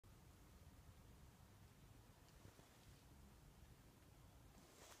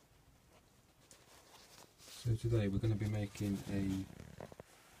So today we're going to be making a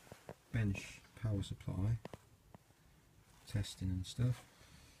bench power supply, testing and stuff,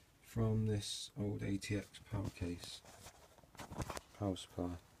 from this old ATX power case power supply.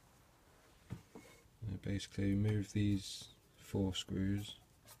 Basically remove these 4 screws,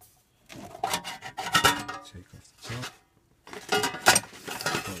 take off the top.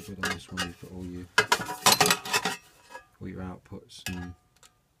 Quite good on this one, you've got all your outputs and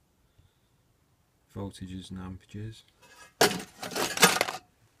voltages and amperages.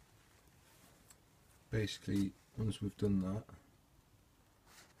 Basically, once we've done that,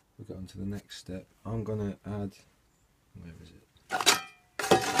 we'll get on to the next step. I'm going to add, where is it?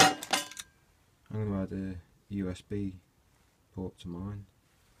 I'm going to add a USB port to mine.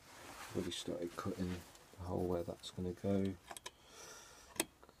 I've already started cutting the hole where that's going to go.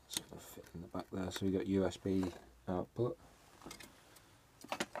 It's going to fit in the back there. So we've got USB output.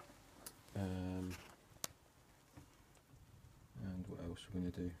 And what else we're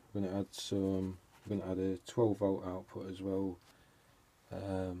going to do? We're going to add some. We're going to add a 12 volt output as well.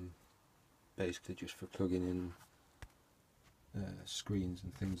 Basically just for plugging in screens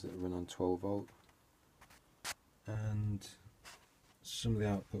and things that run on 12 volt. And some of the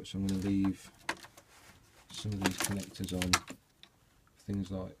outputs I'm going to leave some of these connectors on,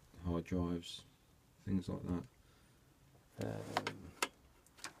 things like hard drives, things like that.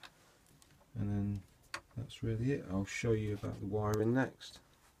 And then that's really it. I'll show you about the wiring next.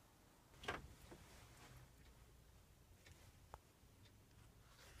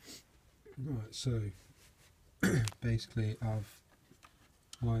 Right, so basically I've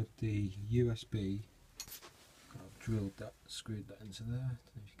wired the USB, I've drilled that, screwed that into there, I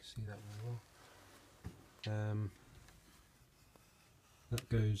don't know if you can see that very well. That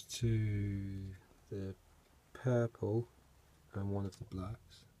goes to the purple and one of the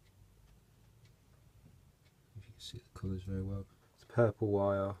blacks. If you can see the colours very well. The purple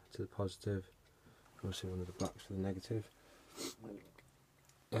wire to the positive, obviously one of the blacks for the negative.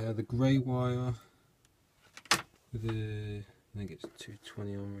 The grey wire with the, I think it's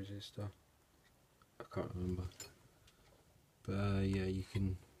 220 ohm resistor, I can't remember, but yeah, you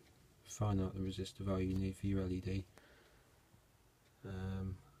can find out the resistor value you need for your LED.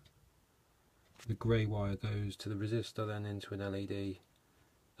 The grey wire goes to the resistor, then into an LED,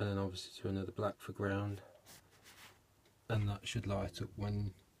 and then obviously to another black for ground, and that should light up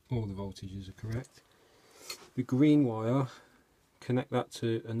when all the voltages are correct. The green wire, connect that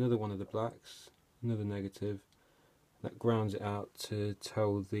to another one of the blacks, another negative, that grounds it out to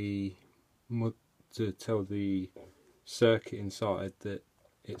tell the circuit inside that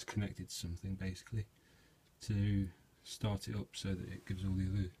it's connected to something, basically, to start it up so that it gives all the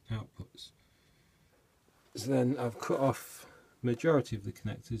other outputs. So then I've cut off majority of the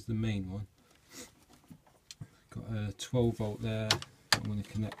connectors, the main one. Got a 12 volt there that I'm going to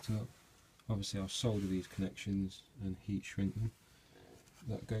connect up. Obviously I'll solder these connections and heat shrink them.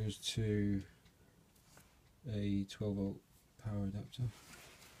 That goes to a 12 volt power adapter.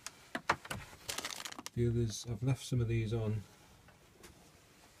 The others, I've left some of these on.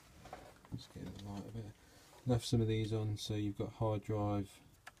 Let's get the light a bit. Left some of these on, so you've got hard drive,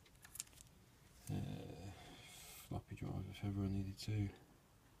 floppy drive if ever I needed to.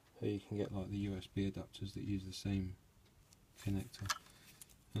 So you can get like the USB adapters that use the same connector.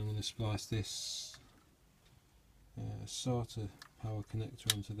 And I'm going to splice this SATA power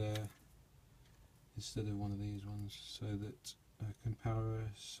connector onto there instead of one of these ones, so that I can power a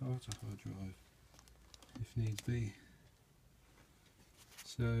SATA hard drive if needs be.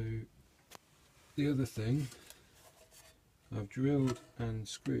 So the other thing, I've drilled and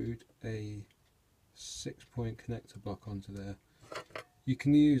screwed a 6-point connector block onto there. You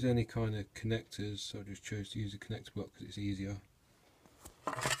can use any kind of connectors, so I just chose to use a connector block because it's easier.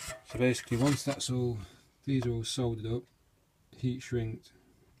 So basically once that's all, these are all soldered up, heat shrinked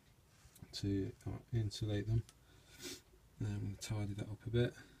to insulate them, and I'm going to tidy that up a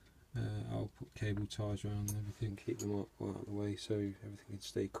bit. I'll put cable ties around and everything, keep them all out of the way so everything can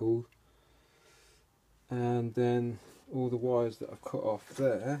stay cool. And then all the wires that I've cut off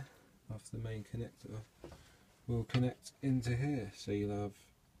there, off the main connector, will connect into here. So you'll have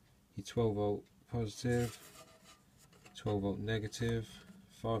your 12 volt positive, 12 volt negative,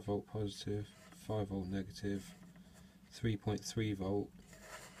 5 volt positive, 5 volt negative, 3.3 volt,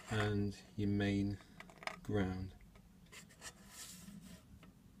 and your main ground.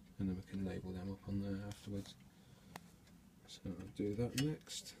 And then we can label them up on there afterwards. So I'll do that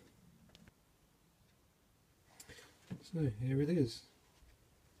next. So here it is,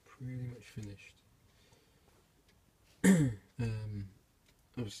 pretty much finished.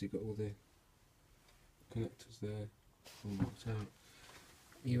 Obviously got all the connectors there, all marked out.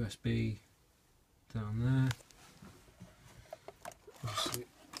 USB down there. Obviously,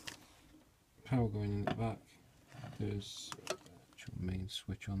 power going in at the back. There's actual main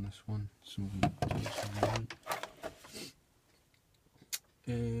switch on this one. Some of them do, some don't.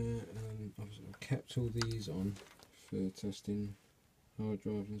 And obviously I've kept all these on for testing hard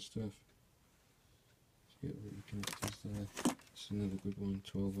drives and stuff. So you get all the connectors there. It's another good one,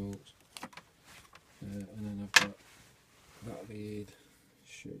 12 volts. And then I've got that lead,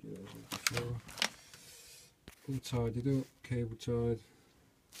 showed you those before. All tidied up, cable tied.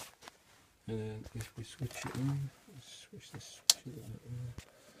 And then if we switch it on, let's switch this switch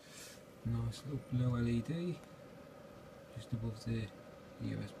there. Nice little glow LED just above the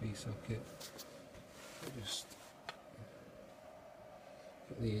USB socket. Just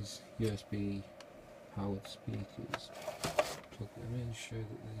got these USB powered speakers, plug them in, show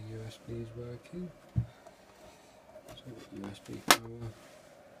that the USB is working. So we've got USB power,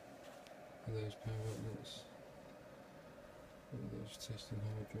 and those power outlets, all those testing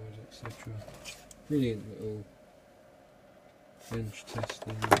hard drives, etc. Brilliant little bench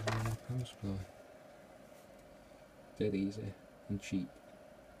testing power supply. Dead easy and cheap.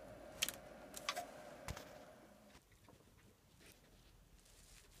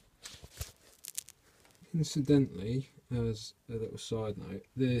 Incidentally, as a little side note,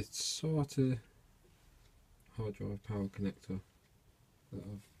 the SATA hard drive power connector that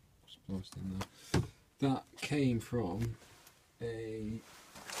I've spliced in there, that came from a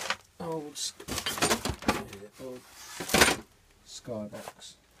old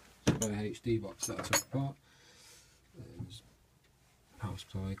Skybox, Sky HD box that I took apart. There's power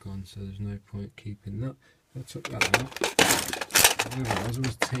supply gone, so there's no point keeping that. I took that out. However, as I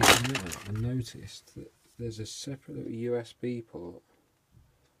was taking it out, I noticed that there's a separate little USB port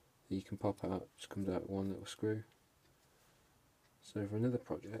that you can pop out. Just comes out with one little screw. So for another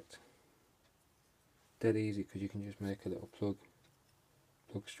project, dead easy, because you can just make a little plug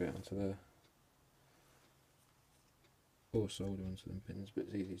straight onto there, or solder onto them pins, but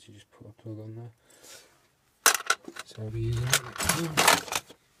it's easy to just put a plug on there. So I'll be using that next time.